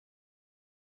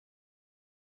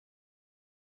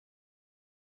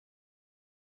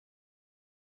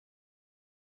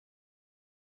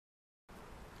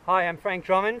Hi, I'm Frank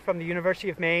Drummond from the University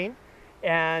of Maine,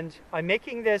 and I'm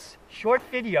making this short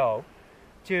video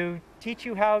to teach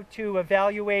you how to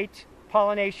evaluate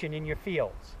pollination in your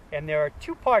fields. And there are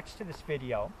two parts to this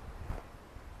video.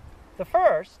 The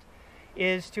first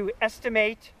is to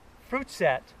estimate fruit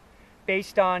set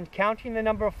based on counting the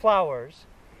number of flowers,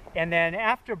 and then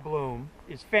after bloom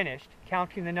is finished,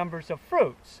 counting the numbers of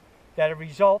fruits that are a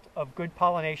result of good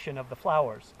pollination of the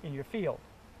flowers in your field.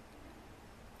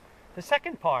 The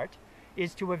second part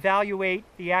is to evaluate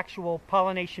the actual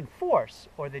pollination force,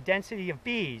 or the density of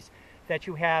bees that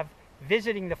you have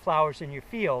visiting the flowers in your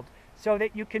field, so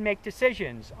that you can make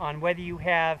decisions on whether you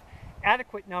have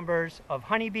adequate numbers of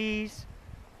honeybees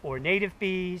or native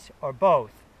bees or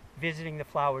both visiting the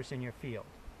flowers in your field.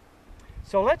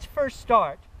 So let's first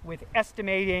start with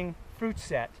estimating fruit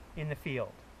set in the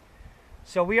field.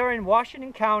 So we are in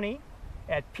Washington County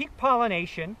at peak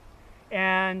pollination,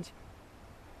 and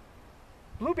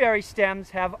blueberry stems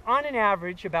have on an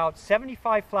average about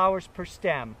 75 flowers per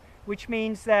stem, which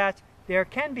means that there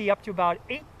can be up to about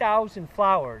 8,000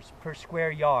 flowers per square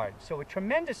yard. So a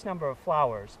tremendous number of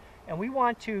flowers, and we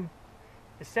want to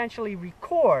essentially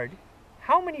record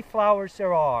how many flowers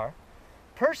there are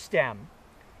per stem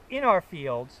in our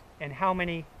fields and how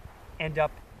many end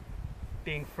up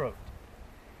being fruit.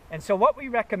 And so what we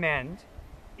recommend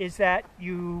is that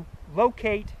you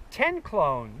locate 10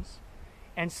 clones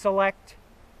and select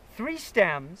 3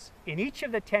 stems in each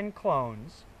of the 10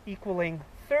 clones, equaling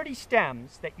 30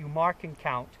 stems that you mark and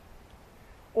count,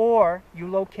 or you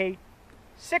locate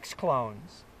 6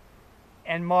 clones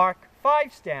and mark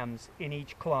 5 stems in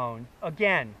each clone,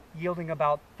 again yielding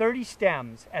about 30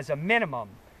 stems as a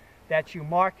minimum that you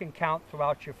mark and count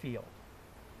throughout your field.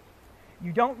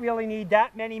 You don't really need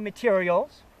that many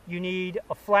materials. You need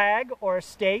a flag or a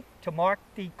stake to mark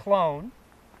the clone,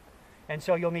 and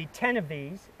so you'll need 10 of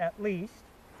these at least.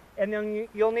 And then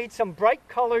you'll need some bright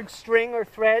colored string or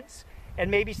threads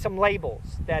and maybe some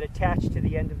labels that attach to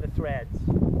the end of the threads.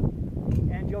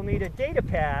 And you'll need a data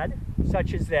pad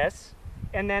such as this,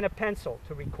 and then a pencil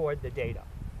to record the data.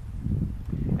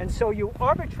 And so you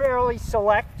arbitrarily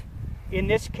select, in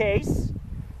this case,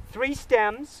 3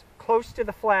 stems close to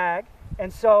the flag.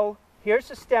 And so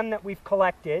here's a stem that we've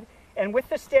collected. And with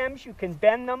the stems you can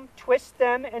bend them, twist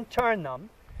them, and turn them.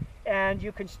 And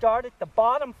you can start at the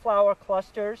bottom flower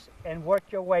clusters and work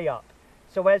your way up.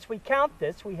 So as we count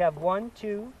this, we have 1,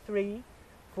 2, 3,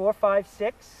 4, 5,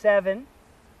 6, 7,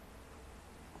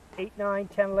 8, 9,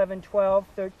 10, 11, 12,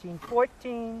 13,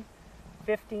 14,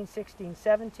 15, 16,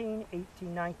 17,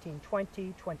 18, 19,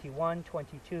 20, 21,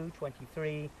 22,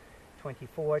 23,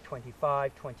 24,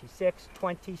 25, 26,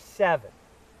 27.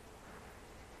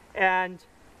 And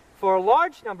for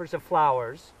large numbers of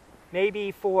flowers,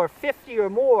 maybe for 50 or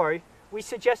more, we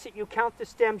suggest that you count the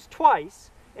stems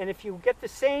twice, and if you get the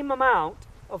same amount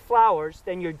of flowers,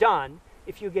 then you're done.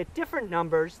 If you get different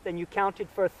numbers, then you count it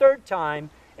for a third time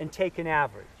and take an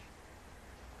average.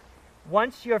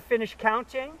 Once you're finished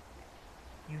counting,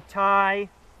 you tie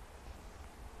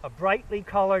a brightly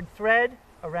colored thread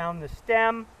around the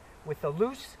stem with a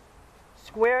loose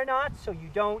square knot so you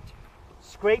don't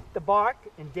scrape the bark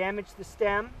and damage the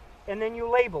stem. And then you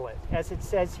label it, as it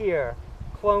says here,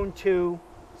 clone 2,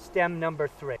 stem number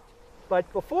 3.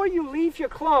 But before you leave your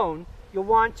clone, you'll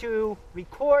want to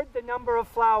record the number of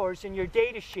flowers in your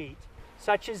data sheet,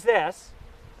 such as this,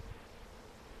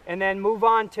 and then move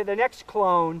on to the next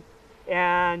clone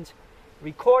and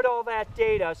record all that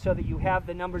data so that you have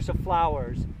the numbers of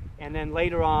flowers, and then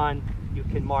later on you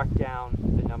can mark down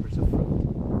the numbers of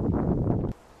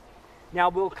fruit. Now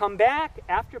we'll come back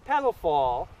after petal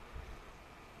fall,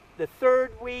 the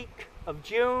 3rd week of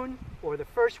June or the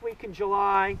 1st week in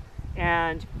July,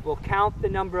 and we'll count the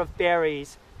number of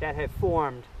berries that have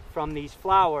formed from these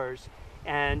flowers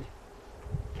and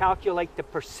calculate the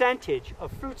percentage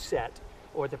of fruit set,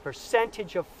 or the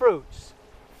percentage of fruits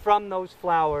from those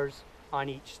flowers on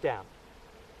each stem.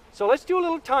 So let's do a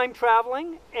little time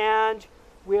traveling, and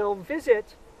we'll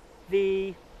visit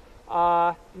the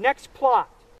next plot.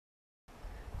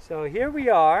 So here we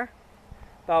are,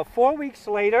 about 4 weeks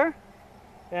later,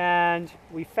 and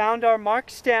we found our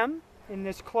marked stem in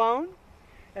this clone.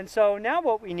 And so now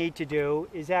what we need to do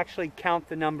is actually count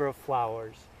the number of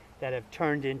flowers that have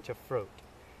turned into fruit.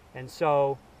 And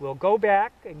so we'll go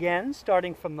back again,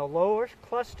 starting from the lower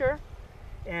cluster,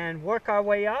 and work our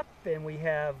way up. And we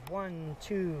have 1,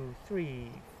 2,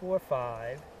 3, 4,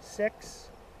 5, 6,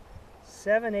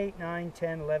 7, 8, 9,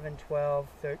 10, 11, 12,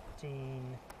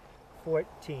 13,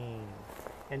 14.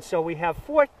 And so we have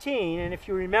 14, and if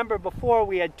you remember before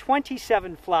we had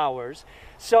 27 flowers,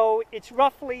 so it's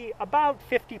roughly about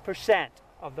 50%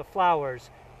 of the flowers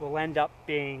will end up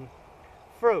being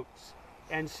fruits.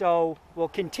 And so we'll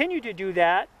continue to do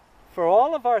that for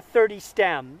all of our 30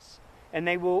 stems, and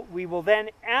we will then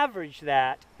average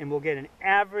that, and we'll get an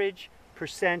average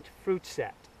 % fruit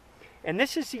set. And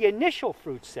this is the initial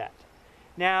fruit set.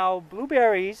 Now,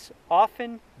 blueberries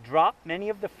often drop many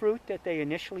of the fruit that they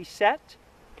initially set,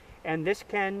 and this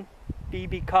can be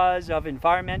because of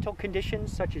environmental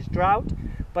conditions such as drought,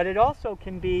 but it also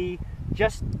can be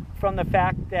just from the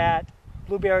fact that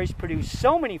blueberries produce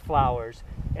so many flowers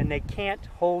and they can't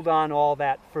hold on all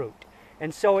that fruit.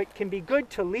 And so it can be good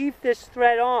to leave this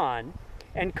thread on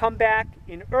and come back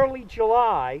in early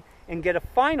July and get a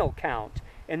final count,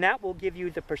 and that will give you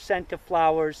the % of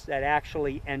flowers that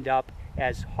actually end up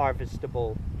as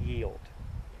harvestable yield.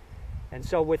 And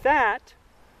so with that,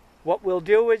 what we'll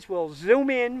do is we'll zoom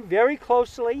in very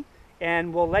closely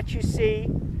and we'll let you see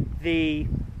the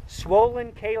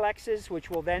swollen calyxes, which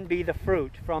will then be the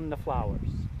fruit from the flowers.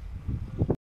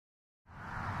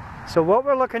 So what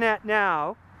we're looking at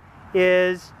now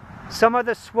is some of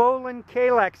the swollen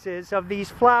calyxes of these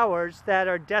flowers that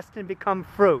are destined to become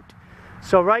fruit.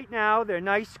 So right now they're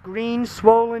nice green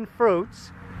swollen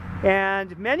fruits,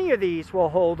 and many of these will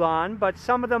hold on, but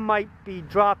some of them might be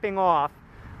dropping off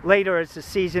later as the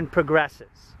season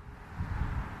progresses.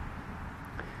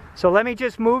 So let me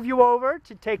just move you over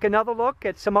to take another look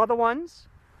at some other ones.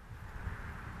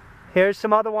 Here's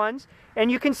some other ones,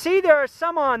 and you can see there are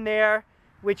some on there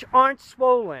which aren't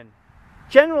swollen.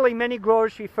 Generally, many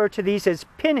growers refer to these as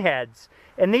pinheads,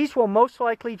 and these will most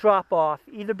likely drop off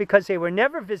either because they were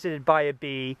never visited by a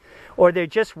bee or there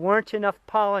just weren't enough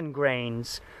pollen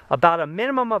grains, about a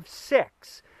minimum of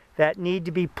 6, that need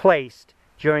to be placed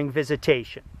during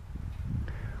visitation.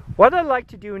 What I'd like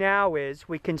to do now is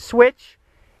we can switch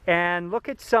and look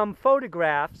at some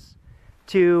photographs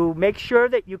to make sure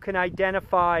that you can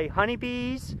identify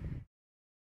honeybees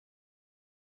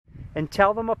and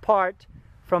tell them apart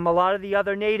from a lot of the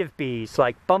other native bees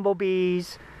like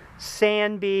bumblebees,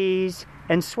 sand bees,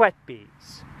 and sweat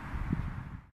bees.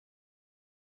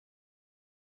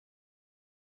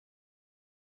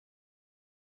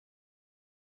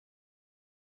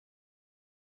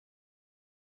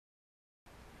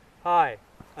 Hi,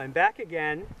 I'm back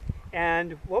again,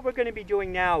 and what we're going to be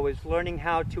doing now is learning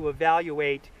how to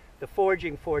evaluate the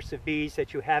foraging force of bees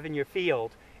that you have in your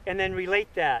field and then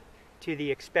relate that to the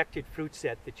expected fruit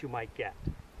set that you might get.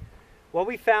 What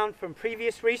we found from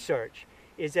previous research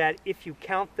is that if you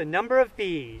count the number of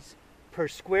bees per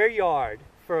square yard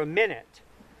for a minute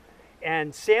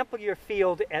and sample your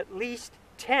field at least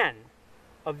 10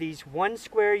 of these 1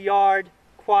 square yard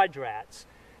quadrats,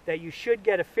 that you should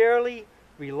get a fairly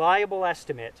reliable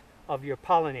estimate of your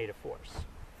pollinator force.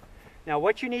 Now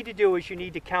what you need to do is you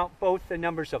need to count both the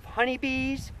numbers of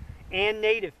honeybees and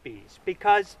native bees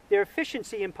because their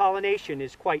efficiency in pollination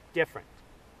is quite different.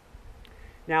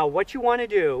 Now what you want to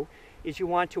do is you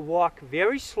want to walk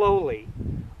very slowly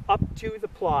up to the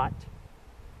plot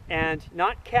and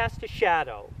not cast a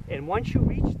shadow. And once you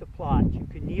reach the plot, you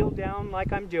can kneel down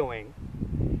like I'm doing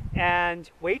and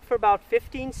wait for about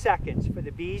 15 seconds for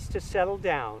the bees to settle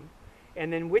down.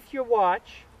 And then with your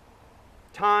watch,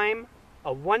 time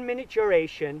a 1-minute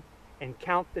duration and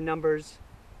count the numbers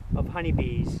of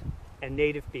honeybees and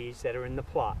native bees that are in the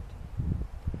plot.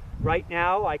 Right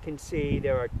now I can see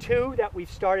there are 2 that we've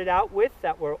started out with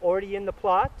that were already in the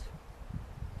plot,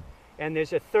 and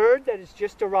there's a 3rd that has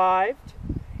just arrived,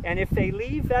 and if they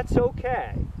leave, that's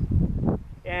okay.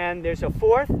 And there's a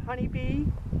 4th honeybee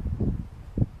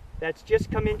that's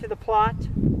just come into the plot,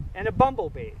 and a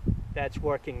bumblebee that's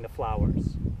working the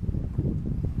flowers.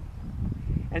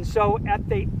 And so at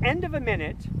the end of a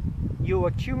minute, you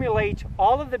accumulate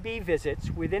all of the bee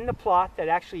visits within the plot that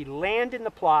actually land in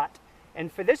the plot.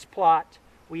 And for this plot,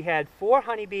 we had 4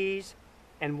 honeybees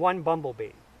and 1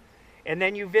 bumblebee. And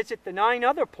then you visit the 9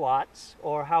 other plots,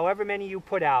 or however many you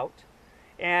put out,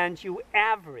 and you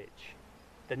average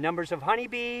the numbers of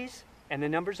honeybees and the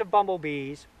numbers of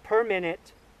bumblebees per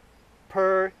minute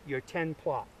per your 10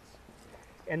 plots.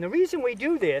 And the reason we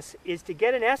do this is to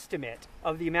get an estimate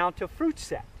of the amount of fruit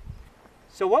set.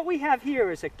 So what we have here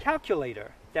is a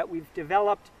calculator that we've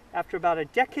developed after about a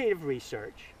decade of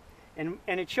research, and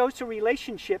it shows a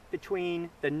relationship between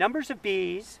the numbers of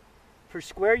bees per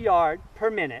square yard per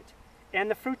minute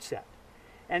and the fruit set.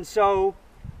 And so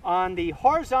on the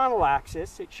horizontal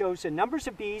axis, it shows the numbers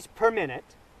of bees per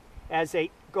minute as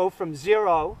they go from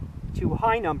 0 to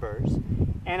high numbers.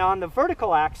 And on the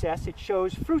vertical axis, it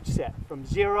shows fruit set from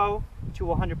 0 to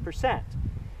 100%.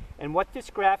 And what this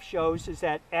graph shows is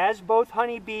that as both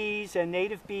honeybees and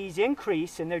native bees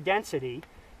increase in their density,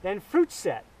 then fruit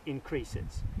set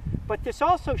increases. But this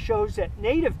also shows that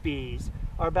native bees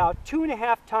are about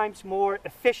 2.5 times more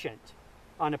efficient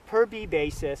on a per bee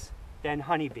basis than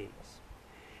honeybees.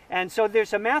 And so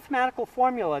there's a mathematical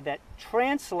formula that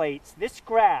translates this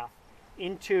graph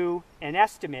into an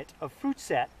estimate of fruit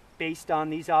set based on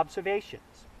these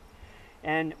observations.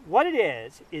 And what it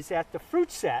is that the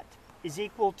fruit set is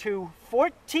equal to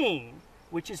 14,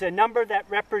 which is a number that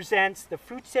represents the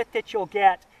fruit set that you'll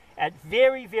get at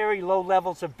very, very low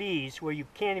levels of bees where you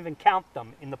can't even count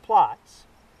them in the plots,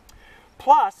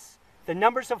 plus the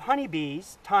numbers of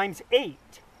honeybees times 8,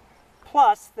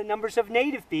 plus the numbers of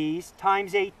native bees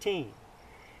times 18.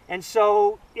 And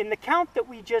so in the count that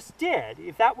we just did,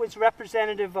 if that was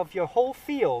representative of your whole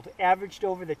field averaged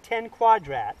over the 10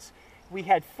 quadrats, we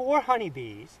had 4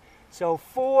 honeybees, so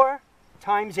 4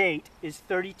 times 8 is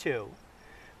 32.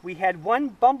 We had 1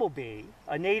 bumblebee,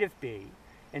 a native bee,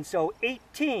 and so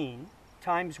 18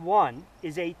 times 1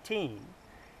 is 18.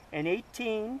 And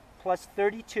 18 plus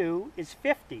 32 is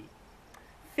 50.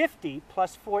 50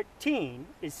 plus 14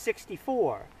 is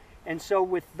 64. And so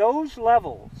with those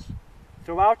levels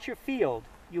throughout your field,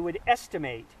 you would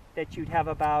estimate that you'd have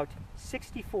about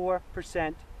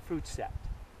 64% fruit set.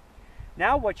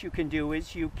 Now what you can do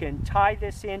is you can tie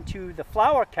this into the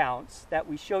flower counts that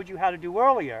we showed you how to do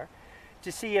earlier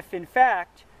to see if in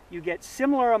fact you get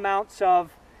similar amounts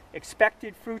of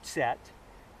expected fruit set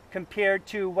compared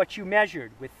to what you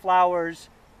measured with flowers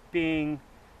being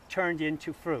turned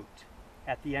into fruit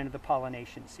at the end of the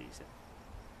pollination season.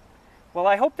 Well,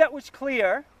 I hope that was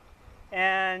clear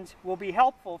and will be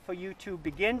helpful for you to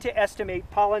begin to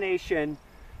estimate pollination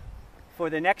for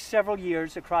the next several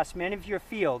years across many of your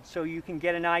fields so you can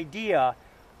get an idea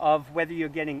of whether you're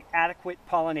getting adequate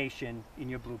pollination in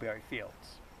your blueberry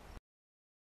fields.